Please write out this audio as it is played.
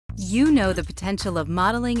You know the potential of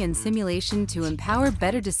modeling and simulation to empower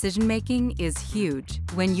better decision-making is huge.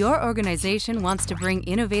 When your organization wants to bring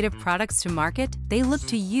innovative products to market, they look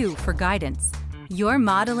to you for guidance. Your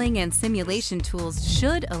modeling and simulation tools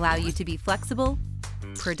should allow you to be flexible,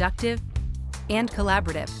 productive, and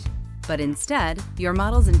collaborative. But instead, your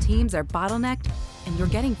models and teams are bottlenecked and you're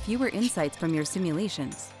getting fewer insights from your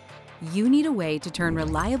simulations. You need a way to turn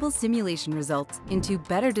reliable simulation results into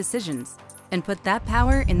better decisions and put that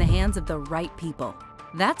power in the hands of the right people.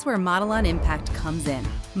 That's where Modelon Impact comes in.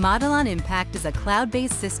 Modelon Impact is a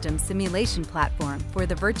cloud-based system simulation platform for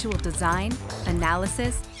the virtual design,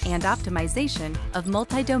 analysis, and optimization of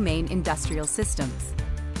multi-domain industrial systems.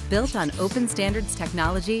 Built on open standards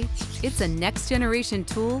technology, it's a next-generation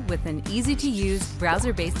tool with an easy-to-use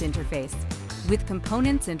browser-based interface, with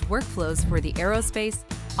components and workflows for the aerospace,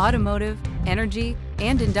 automotive, energy,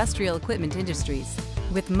 and industrial equipment industries.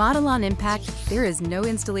 With Modelon Impact, there is no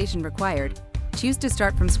installation required. Choose to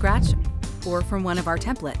start from scratch or from one of our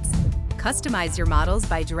templates. Customize your models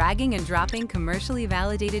by dragging and dropping commercially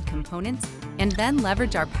validated components and then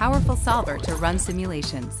leverage our powerful solver to run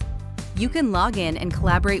simulations. You can log in and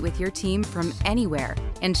collaborate with your team from anywhere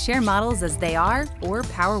and share models as they are or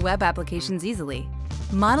power web applications easily.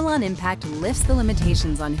 Modelon Impact lifts the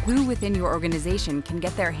limitations on who within your organization can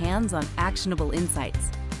get their hands on actionable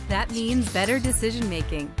insights. That means better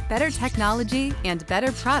decision-making, better technology, and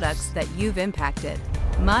better products that you've impacted.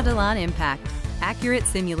 Modelon Impact. Accurate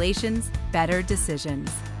simulations, better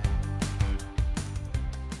decisions.